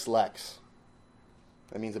 He's ex lex.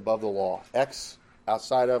 That means above the law. Ex,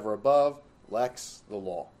 outside of or above. Lex, the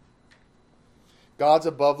law. God's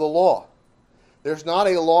above the law. There's not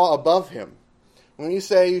a law above Him. When you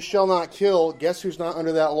say you shall not kill, guess who's not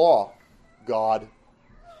under that law? God.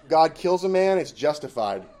 God kills a man, it's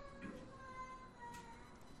justified.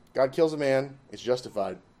 God kills a man, it's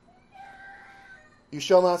justified. You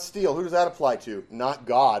shall not steal. Who does that apply to? Not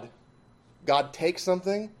God. God takes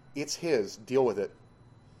something, it's his. Deal with it.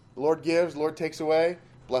 The Lord gives, the Lord takes away.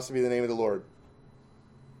 Blessed be the name of the Lord.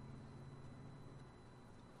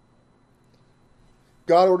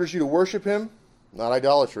 God orders you to worship him, not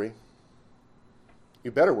idolatry.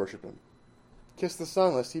 You better worship him. Kiss the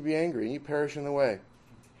Son, lest he be angry, and you perish in the way.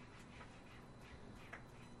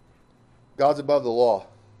 God's above the law.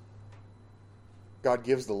 God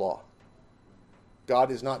gives the law.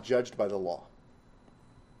 God is not judged by the law.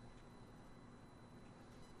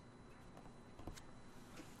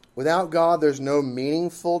 Without God, there's no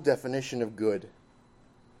meaningful definition of good.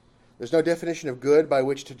 There's no definition of good by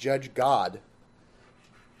which to judge God.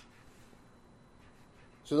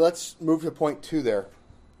 So let's move to point 2 there.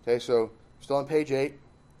 Okay, so still on page 8.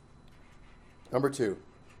 Number 2.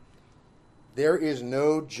 There is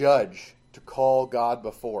no judge to call God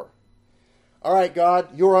before. All right, God,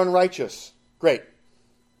 you're unrighteous. Great.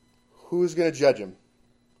 Who's going to judge him?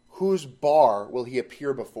 Whose bar will he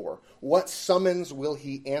appear before? What summons will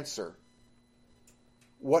he answer?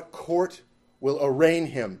 What court will arraign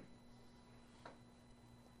him?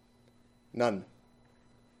 None.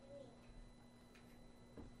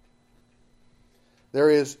 There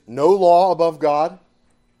is no law above God,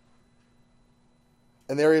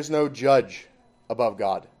 and there is no judge above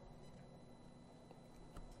God.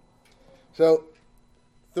 So,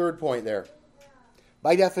 third point there.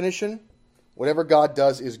 By definition, whatever God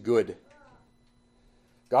does is good.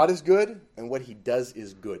 God is good, and what he does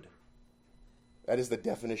is good. That is the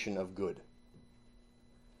definition of good.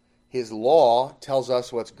 His law tells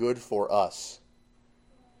us what's good for us.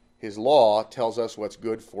 His law tells us what's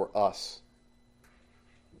good for us.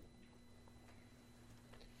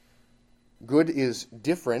 Good is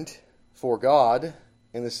different for God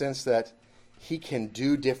in the sense that he can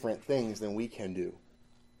do different things than we can do.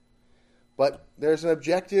 But there's an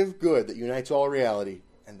objective good that unites all reality,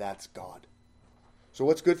 and that's God. So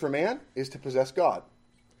what's good for man is to possess God.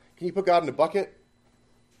 Can you put God in a bucket?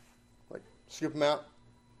 Like, scoop him out?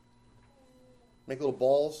 Make little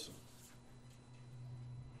balls?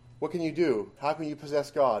 What can you do? How can you possess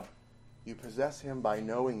God? You possess him by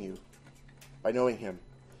knowing him.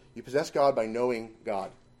 You possess God by knowing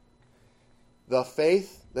God. The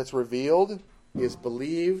faith that's revealed is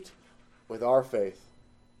believed with our faith.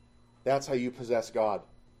 That's how you possess God.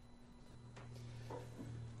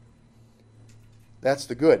 That's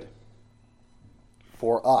the good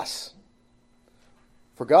for us.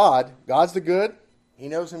 For God, God's the good. He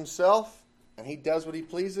knows himself, and he does what he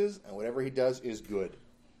pleases, and whatever he does is good.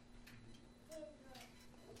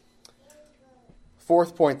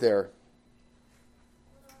 Fourth point there.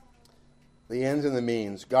 The ends and the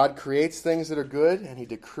means. God creates things that are good, and he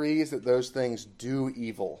decrees that those things do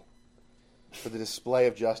evil for the display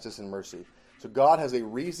of justice and mercy. So God has a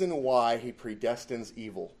reason why he predestines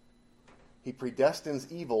evil. He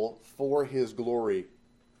predestines evil for his glory.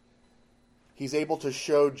 He's able to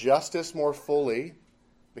show justice more fully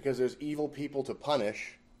because there's evil people to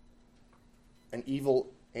punish and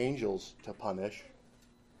evil angels to punish.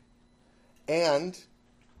 And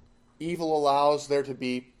evil allows there to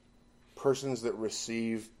be persons that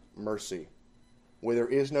receive mercy. Where there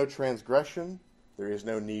is no transgression, there is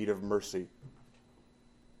no need of mercy.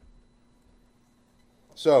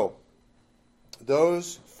 So,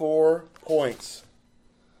 those 4 points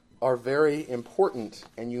are very important,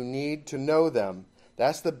 and you need to know them.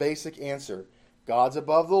 That's the basic answer. God's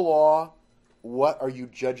above the law. What are you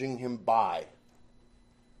judging him by?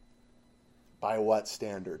 By what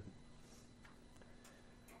standard?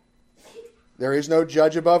 There is no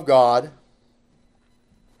judge above God.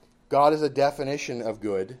 God is a definition of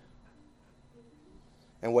good.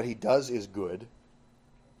 And what he does is good.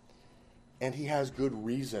 And he has good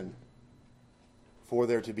reason for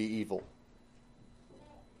there to be evil.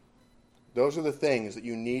 Those are the things that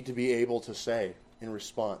you need to be able to say in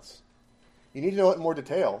response. You need to know it in more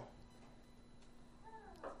detail,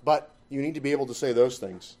 but you need to be able to say those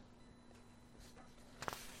things.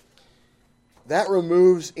 That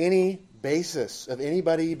removes any basis of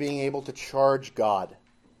anybody being able to charge God.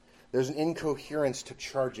 There's an incoherence to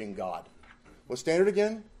charging God. What standard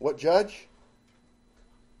again? What judge?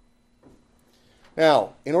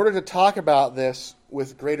 Now, in order to talk about this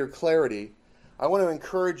with greater clarity, I want to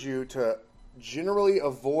encourage you to generally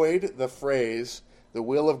avoid the phrase, the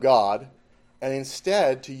will of God, and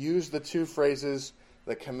instead to use the 2 phrases,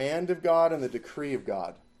 the command of God and the decree of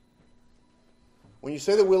God. When you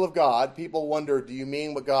say the will of God, people wonder, do you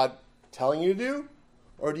mean what God's telling you to do?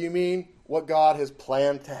 Or do you mean what God has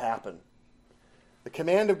planned to happen. The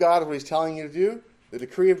command of God is what he's telling you to do. The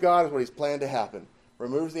decree of God is what he's planned to happen.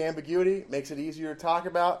 Removes the ambiguity, makes it easier to talk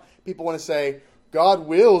about. People want to say, God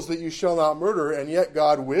wills that you shall not murder, and yet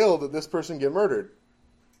God willed that this person get murdered.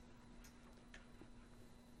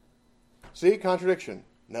 See, contradiction.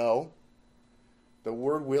 No. The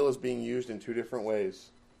word will is being used in two different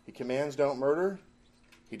ways. He commands don't murder.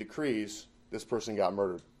 He decrees this person got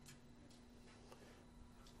murdered.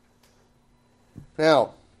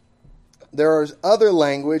 Now, there is other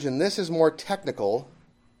language, and this is more technical,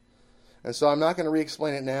 and so I'm not going to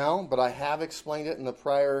re-explain it now, but I have explained it in the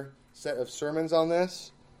prior set of sermons on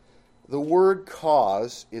this. The word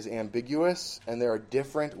cause is ambiguous, and there are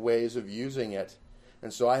different ways of using it.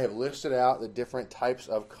 And so I have listed out the different types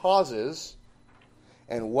of causes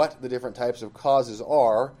and what the different types of causes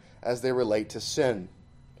are as they relate to sin.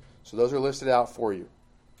 So those are listed out for you.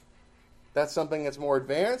 That's something that's more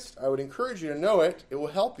advanced. I would encourage you to know it. It will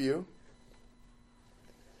help you.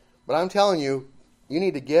 But I'm telling you, you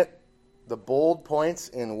need to get the bold points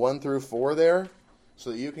in 1 through 4 there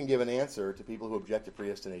so that you can give an answer to people who object to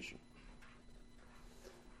predestination.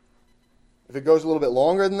 If it goes a little bit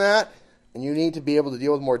longer than that, and you need to be able to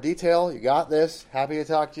deal with more detail, you got this. Happy to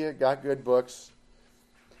talk to you. Got good books.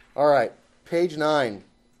 All right, page 9.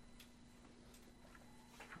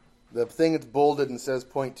 The thing that's bolded and says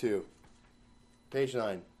point 2. Page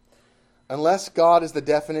 9. Unless God is the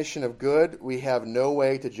definition of good, we have no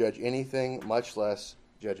way to judge anything, much less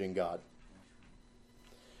judging God.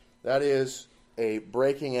 That is a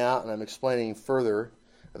breaking out, and I'm explaining further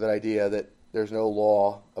that idea that there's no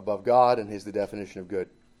law above God, and He's the definition of good.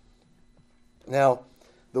 Now,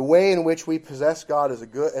 the way in which we possess God as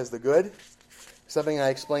the good, something I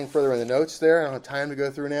explained further in the notes there. I don't have time to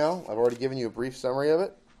go through now. I've already given you a brief summary of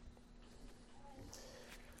it.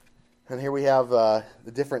 And here we have the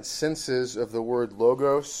different senses of the word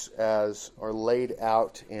logos as are laid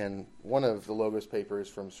out in one of the logos papers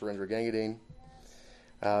from Surendra Gangadine.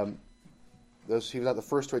 He was not the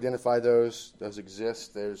first to identify those. Those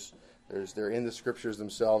exist. They're in the scriptures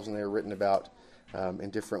themselves, and they're written about in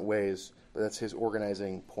different ways. But that's his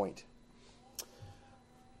organizing point.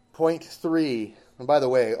 Point 3. And by the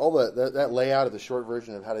way, all that layout of the short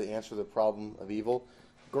version of how to answer the problem of evil,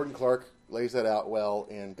 Gordon Clark lays that out well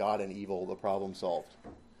in God and Evil, the Problem Solved.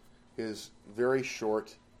 His very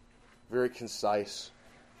short, very concise,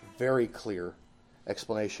 very clear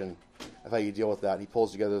explanation of how you deal with that. He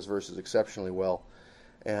pulls together those verses exceptionally well.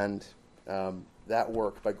 And that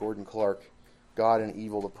work by Gordon Clark, God and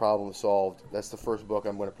Evil, the Problem Solved, that's the first book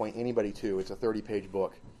I'm going to point anybody to. It's a 30-page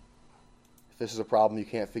book. If this is a problem you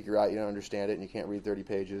can't figure out, you don't understand it, and you can't read 30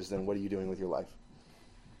 pages, then what are you doing with your life?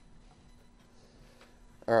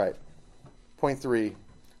 All right. Point 3.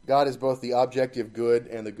 God is both the objective good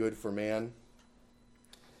and the good for man.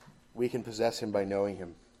 We can possess Him by knowing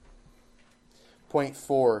Him. Point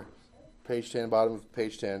 4. Page 10, bottom of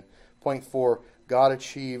page 10. Point 4. God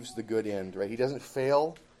achieves the good end. Right? He doesn't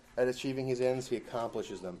fail at achieving His ends. He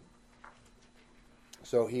accomplishes them.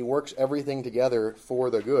 So He works everything together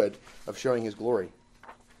for the good of showing His glory.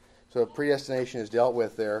 So predestination is dealt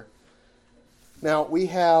with there. Now we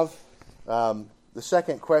have the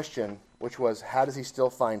second question, which was, how does He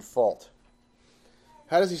still find fault?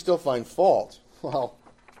 How does He still find fault? Well,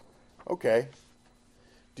 okay.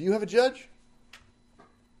 Do you have a judge?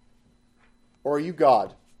 Or are you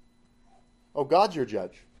God? Oh, God's your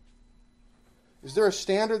judge. Is there a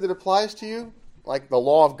standard that applies to you? Like the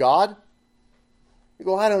law of God? You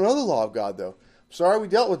go, I don't know the law of God, though. Sorry, we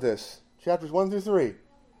dealt with this. Chapters 1 through 3. The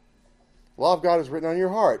law of God is written on your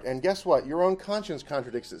heart. And guess what? Your own conscience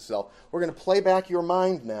contradicts itself. We're going to play back your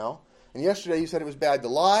mind now. And yesterday you said it was bad to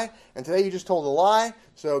lie. And today you just told a lie.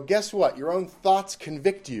 So guess what? Your own thoughts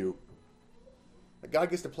convict you. God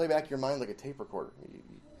gets to play back your mind like a tape recorder.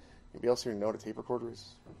 Anybody else here know what a tape recorder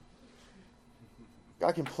is?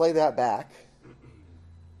 God can play that back.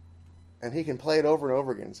 And He can play it over and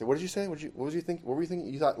over again and say, what did you say? What was you think? What were you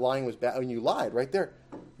thinking? You thought lying was bad. I mean, you lied right there.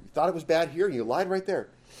 You thought it was bad here, and you lied right there.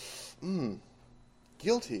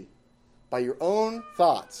 Guilty by your own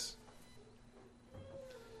thoughts.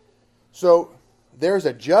 So there's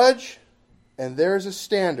a judge and there's a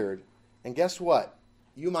standard. And guess what?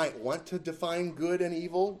 You might want to define good and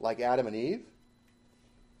evil like Adam and Eve,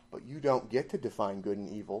 but you don't get to define good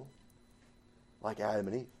and evil like Adam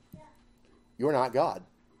and Eve. You're not God.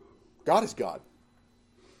 God is God.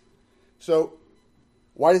 So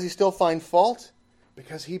why does He still find fault?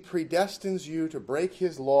 Because He predestines you to break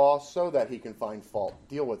His law so that He can find fault.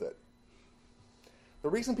 Deal with it. The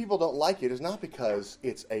reason people don't like it is not because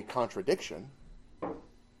it's a contradiction.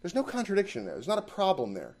 There's no contradiction there. There's not a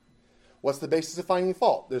problem there. What's the basis of finding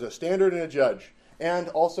fault? There's a standard and a judge. And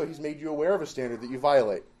also, he's made you aware of a standard that you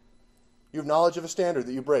violate. You have knowledge of a standard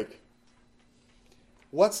that you break.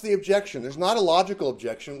 What's the objection? There's not a logical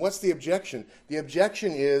objection. What's the objection? The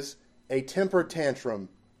objection is a temper tantrum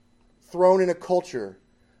thrown in a culture,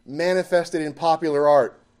 manifested in popular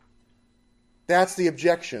art. That's the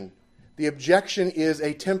objection. The objection is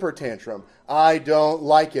a temper tantrum. I don't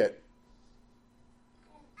like it.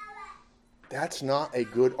 That's not a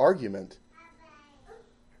good argument.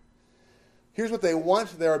 Here's what they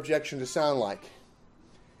want their objection to sound like.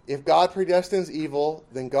 If God predestines evil,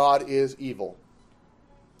 then God is evil.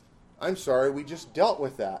 I'm sorry, we just dealt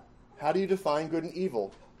with that. How do you define good and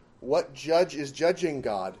evil? What judge is judging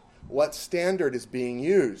God? What standard is being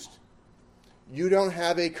used? You don't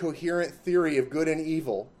have a coherent theory of good and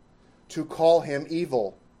evil to call him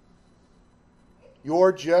evil.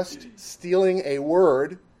 You're just stealing a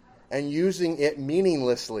word and using it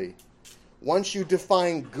meaninglessly. Once you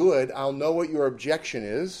define good, I'll know what your objection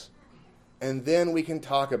is, and then we can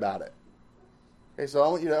talk about it. Okay, so I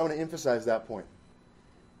want to emphasize that point.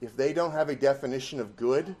 If they don't have a definition of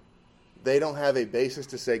good, they don't have a basis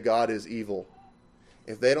to say God is evil.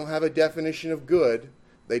 If they don't have a definition of good,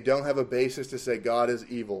 they don't have a basis to say God is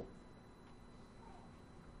evil.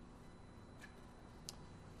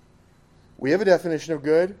 We have a definition of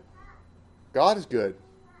good. God is good.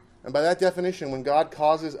 And by that definition, when God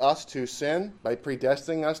causes us to sin, by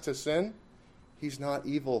predestining us to sin, he's not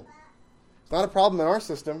evil. It's not a problem in our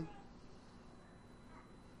system.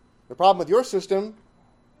 The problem with your system,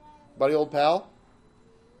 buddy old pal,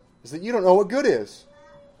 is that you don't know what good is.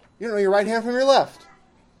 You don't know your right hand from your left.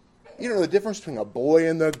 You don't know the difference between a boy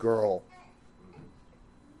and a girl.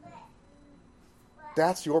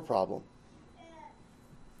 That's your problem.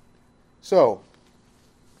 So,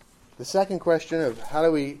 the second question of how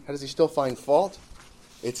does he still find fault?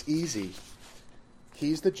 It's easy.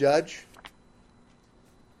 He's the judge.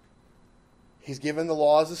 He's given the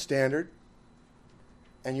law as a standard,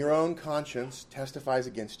 and your own conscience testifies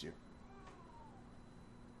against you.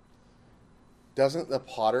 Doesn't the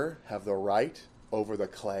potter have the right over the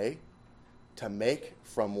clay to make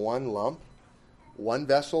from one lump one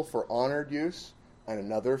vessel for honored use and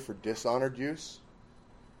another for dishonored use?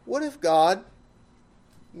 What if God,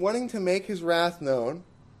 wanting to make his wrath known,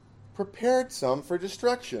 prepared some for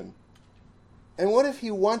destruction? And what if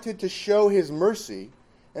he wanted to show his mercy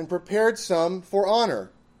and prepared some for honor?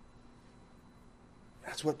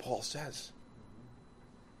 That's what Paul says.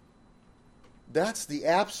 That's the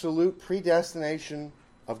absolute predestination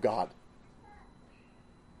of God.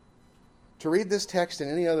 To read this text in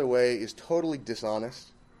any other way is totally dishonest.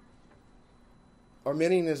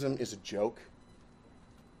 Arminianism is a joke.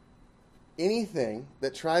 Anything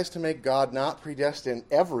that tries to make God not predestine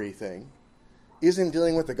everything isn't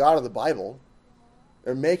dealing with the God of the Bible.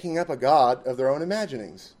 They're making up a God of their own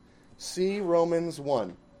imaginings. See Romans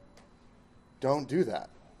 1. Don't do that.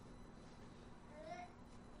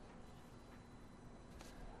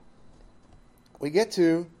 We get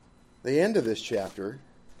to the end of this chapter,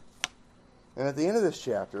 and at the end of this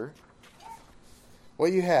chapter,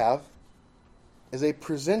 what you have is a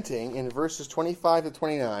presenting in verses 25 to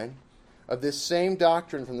 29 of this same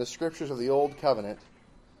doctrine from the scriptures of the Old Covenant.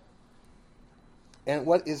 And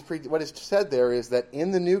what is said there is that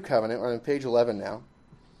in the New Covenant, we're on page 11 now,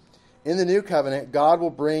 in the New Covenant, God will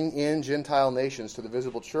bring in Gentile nations to the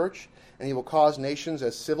visible church, and he will cause nations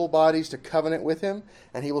as civil bodies to covenant with him,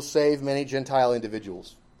 and he will save many Gentile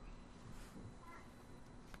individuals.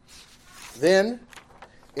 Then,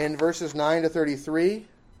 in verses 9 to 33,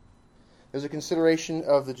 there's a consideration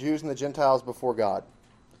of the Jews and the Gentiles before God.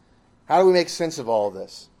 How do we make sense of all of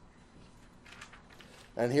this?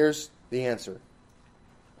 And here's the answer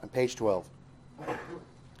on page 12.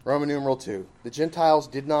 Roman numeral 2. The Gentiles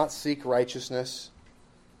did not seek righteousness,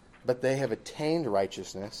 but they have attained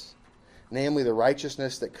righteousness, namely the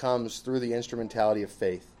righteousness that comes through the instrumentality of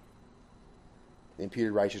faith, the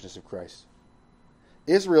imputed righteousness of Christ.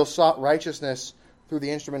 Israel sought righteousness through the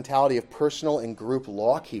instrumentality of personal and group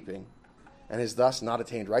law-keeping, and has thus not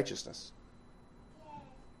attained righteousness.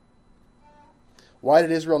 Why did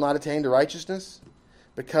Israel not attain to righteousness?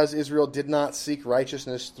 Because Israel did not seek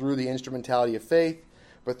righteousness through the instrumentality of faith,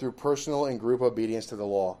 but through personal and group obedience to the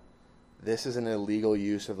law. This is an illegal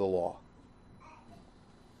use of the law.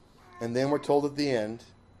 And then we're told at the end,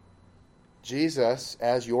 Jesus,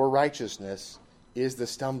 as your righteousness, is the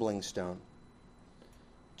stumbling stone.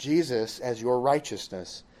 Jesus, as your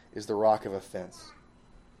righteousness, is the rock of offense.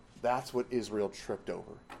 That's what Israel tripped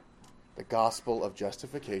over. The gospel of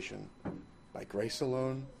justification by grace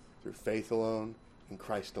alone, through faith alone, in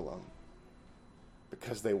Christ alone.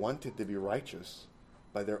 because they wanted to be righteous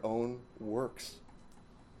by their own works.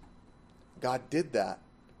 God did that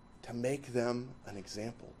to make them an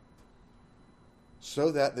example,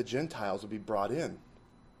 so that the Gentiles would be brought in,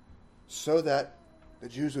 so that the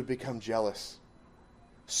Jews would become jealous,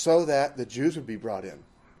 so that the Jews would be brought in,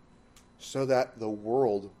 so that the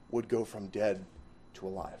world would go from dead to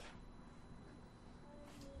alive.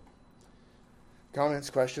 Comments,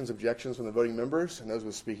 questions, objections from the voting members and those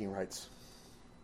with speaking rights?